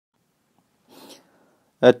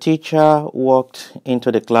A teacher walked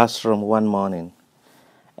into the classroom one morning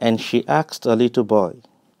and she asked a little boy,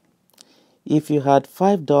 "If you had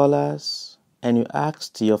 $5 and you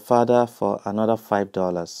asked your father for another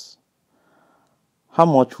 $5, how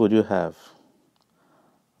much would you have?"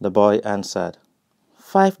 The boy answered,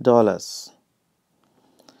 $5.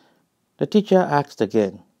 The teacher asked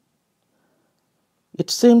again,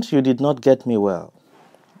 "It seems you did not get me well.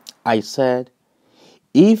 I said,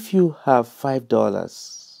 if you have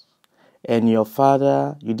 $5 and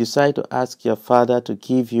you decide to ask your father to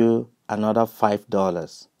give you another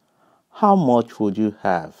 $5, how much would you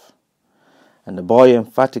have?" And the boy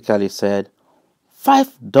emphatically said,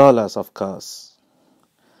 $5, of course.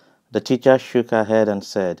 The teacher shook her head and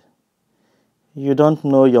said, "You don't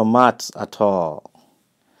know your maths at all."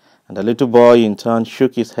 And the little boy in turn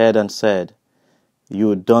shook his head and said,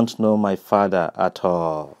 "You don't know my father at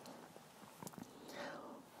all."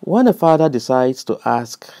 When a father decides to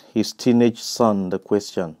ask his teenage son the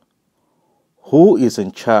question, "Who is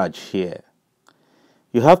in charge here?"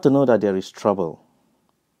 you have to know that there is trouble.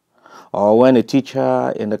 Or when a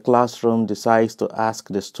teacher in the classroom decides to ask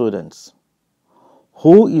the students,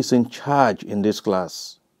 "Who is in charge in this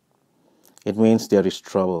class?" it means there is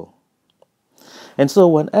trouble. And so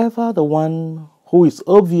whenever the one who is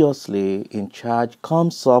obviously in charge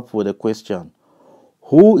comes up with a question,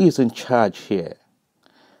 "Who is in charge here?"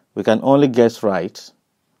 we can only guess right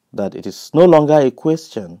that it is no longer a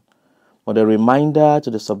question, but a reminder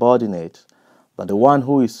to the subordinate that the one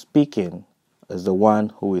who is speaking is the one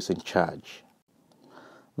who is in charge.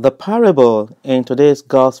 The parable in today's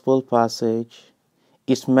gospel passage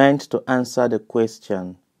is meant to answer the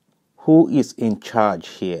question, who is in charge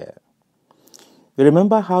here? You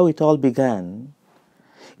remember how it all began?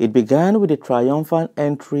 It began with the triumphant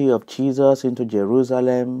entry of Jesus into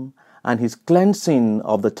Jerusalem and his cleansing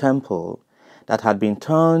of the temple that had been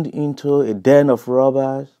turned into a den of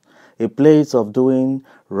robbers, a place of doing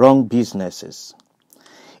wrong businesses.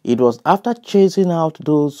 It was after chasing out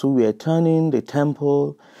those who were turning the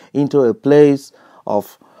temple into a place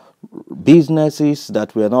of businesses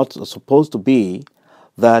that were not supposed to be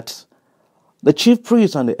that the chief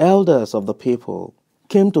priests and the elders of the people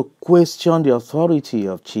came to question the authority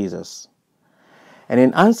of Jesus. And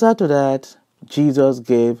in answer to that, Jesus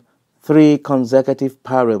gave 3 consecutive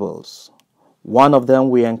parables. One of them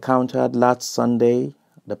we encountered last Sunday,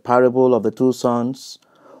 the parable of the 2 sons.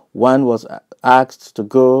 One was asked to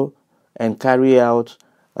go and carry out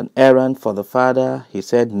an errand for the father. He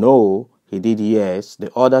said no, he did yes.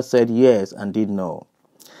 The other said yes and did no.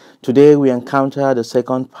 Today we encounter the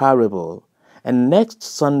second parable, and next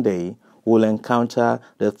Sunday we'll encounter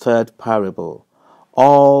the third parable,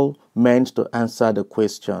 all meant to answer the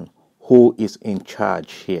question, who is in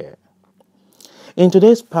charge here? In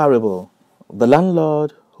today's parable, the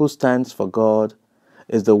landlord who stands for God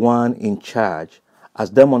is the one in charge, as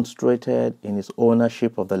demonstrated in his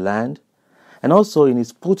ownership of the land and also in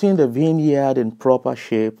his putting the vineyard in proper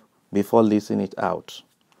shape before leasing it out.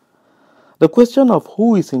 The question of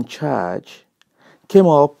who is in charge came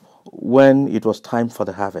up when it was time for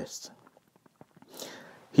the harvest.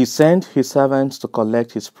 He sent his servants to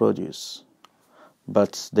collect his produce,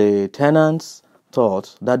 but the tenants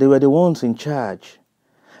thought that they were the ones in charge,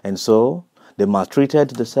 and so they maltreated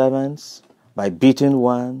the servants by beating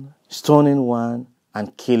one, stoning one,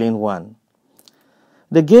 and killing one.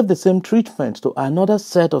 They gave the same treatment to another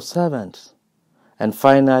set of servants, and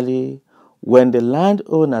finally, when the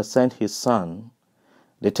landowner sent his son,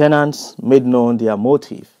 the tenants made known their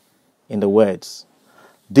motive in the words,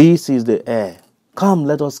 "This is the heir. Come,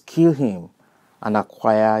 let us kill him and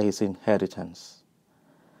acquire his inheritance."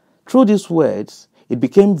 Through these words, it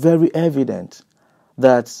became very evident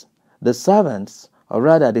that the servants, or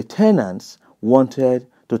rather the tenants, wanted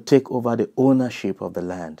to take over the ownership of the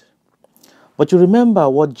land. But you remember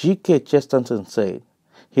what G.K. Chesterton said.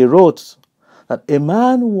 He wrote that a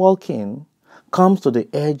man walking comes to the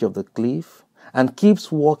edge of the cliff and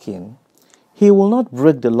keeps walking, he will not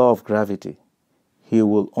break the law of gravity. He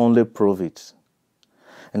will only prove it.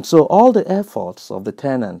 And so all the efforts of the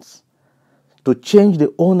tenants to change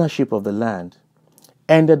the ownership of the land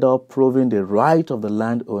ended up proving the right of the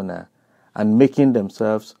landowner and making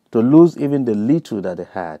themselves to lose even the little that they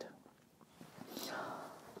had.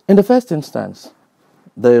 In the first instance,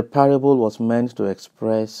 the parable was meant to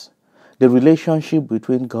express the relationship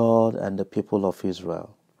between God and the people of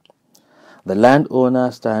Israel. The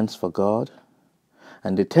landowner stands for God,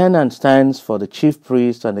 and the tenant stands for the chief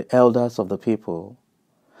priest and the elders of the people.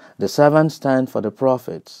 The servant stands for the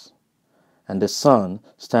prophets, and the Son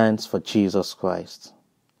stands for Jesus Christ.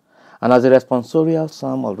 And as the responsorial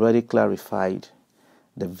psalm already clarified,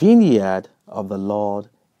 The vineyard of the Lord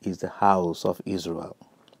is the house of Israel.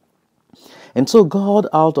 And so God,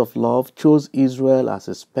 out of love, chose Israel as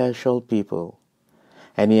a special people,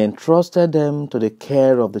 and He entrusted them to the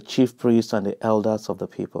care of the chief priests and the elders of the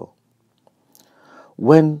people.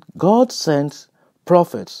 When God sent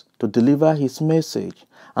prophets to deliver His message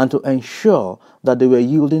and to ensure that they were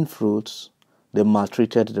yielding fruits, they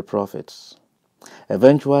maltreated the prophets.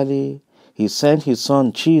 Eventually, He sent His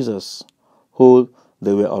Son Jesus, who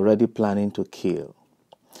they were already planning to kill.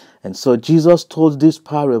 And so Jesus told this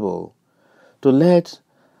parable to let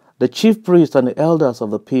the chief priests and the elders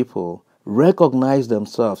of the people recognize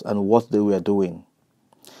themselves and what they were doing.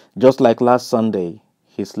 Just like last Sunday,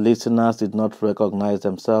 His listeners did not recognize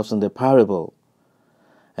themselves in the parable.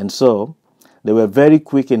 And so, they were very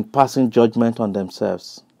quick in passing judgment on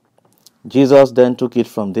themselves. Jesus then took it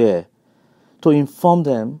from there to inform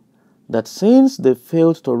them that since they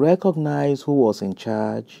failed to recognize who was in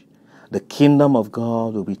charge, the kingdom of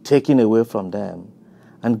God will be taken away from them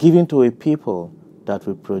and given to a people that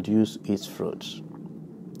will produce its fruits.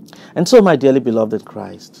 And so, my dearly beloved in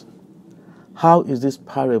Christ, how is this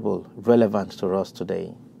parable relevant to us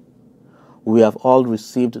today? We have all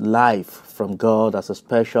received life from God as a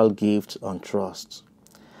special gift on trust.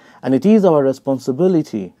 And it is our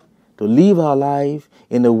responsibility to live our life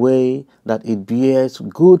in a way that it bears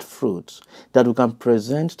good fruits that we can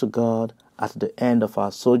present to God at the end of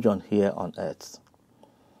our sojourn here on earth.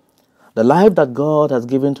 The life that God has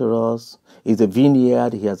given to us is a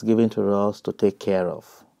vineyard He has given to us to take care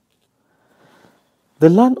of. The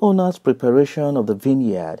landowner's preparation of the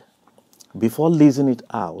vineyard before leasing it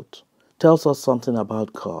out tells us something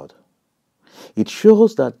about God. It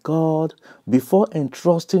shows that God, before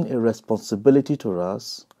entrusting a responsibility to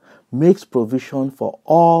us, makes provision for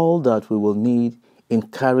all that we will need in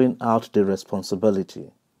carrying out the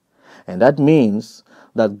responsibility. And that means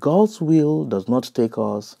that God's will does not take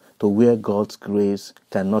us to where God's grace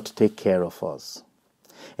cannot take care of us.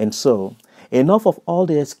 And so, enough of all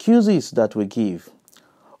the excuses that we give.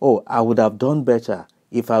 Oh, I would have done better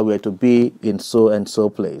if I were to be in so and so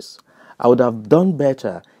place. I would have done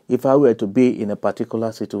better if I were to be in a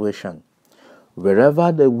particular situation.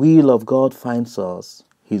 Wherever the will of God finds us,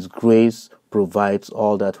 His grace provides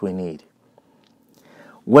all that we need.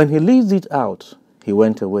 When He leaves it out, He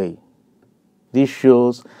went away. This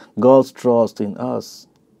shows God's trust in us.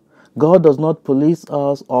 God does not police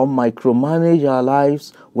us or micromanage our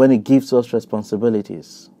lives when He gives us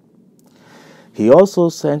responsibilities. He also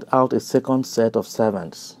sent out a second set of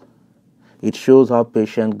servants. It shows how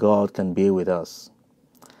patient God can be with us.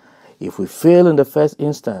 If we fail in the first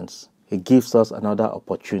instance, He gives us another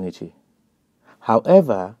opportunity.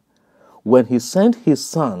 However, when He sent His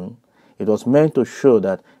Son, it was meant to show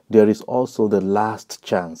that there is also the last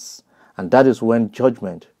chance, and that is when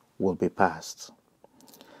judgment will be passed.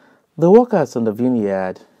 The workers in the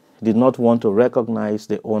vineyard did not want to recognize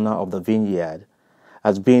the owner of the vineyard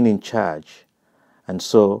as being in charge, and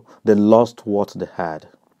so they lost what they had.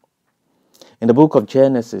 In the book of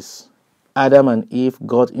Genesis, Adam and Eve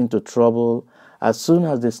got into trouble as soon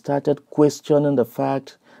as they started questioning the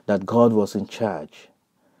fact that God was in charge.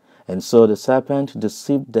 And so the serpent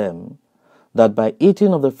deceived them that by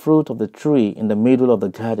eating of the fruit of the tree in the middle of the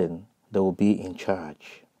garden, they will be in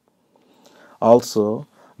charge. Also,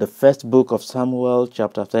 the first book of Samuel,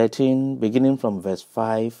 chapter 13, beginning from verse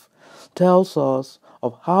 5, tells us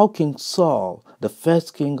of how King Saul, the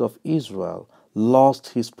first king of Israel, lost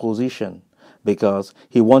his position because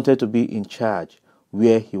he wanted to be in charge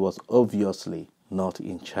where he was obviously not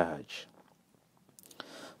in charge.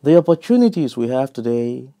 The opportunities we have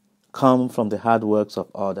today come from the hard works of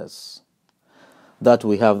others. That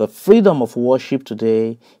we have the freedom of worship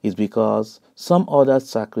today is because some others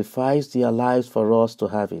sacrificed their lives for us to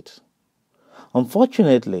have it.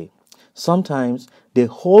 Unfortunately, sometimes the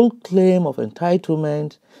whole claim of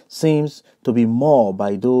entitlement seems to be more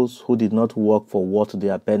by those who did not work for what they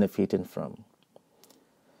are benefiting from.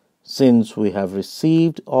 Since we have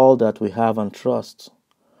received all that we have on trust,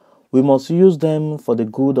 we must use them for the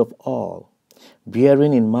good of all,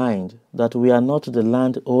 bearing in mind that we are not the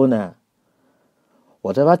landowner.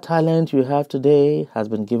 Whatever talent you have today has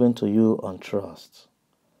been given to you on trust.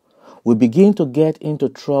 We begin to get into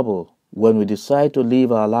trouble when we decide to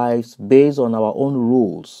live our lives based on our own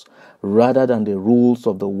rules rather than the rules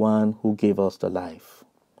of the one who gave us the life.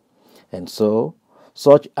 And so,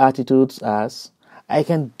 such attitudes as, I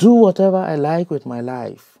can do whatever I like with my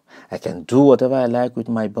life. I can do whatever I like with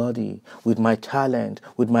my body, with my talent,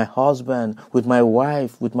 with my husband, with my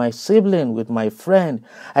wife, with my sibling, with my friend.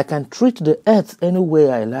 I can treat the earth any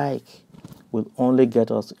way I like, will only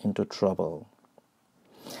get us into trouble.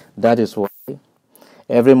 That is why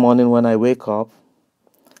every morning when I wake up,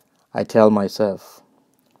 I tell myself,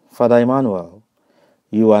 Father Emmanuel,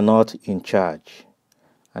 you are not in charge.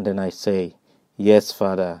 And then I say, yes,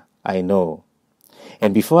 Father, I know.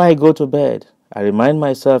 And before I go to bed, I remind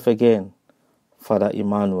myself again, Father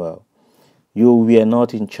Emmanuel, you were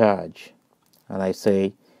not in charge. And I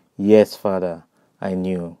say, yes, Father, I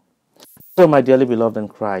knew. So, my dearly beloved in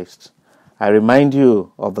Christ, I remind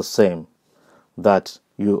you of the same, that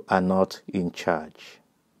you are not in charge.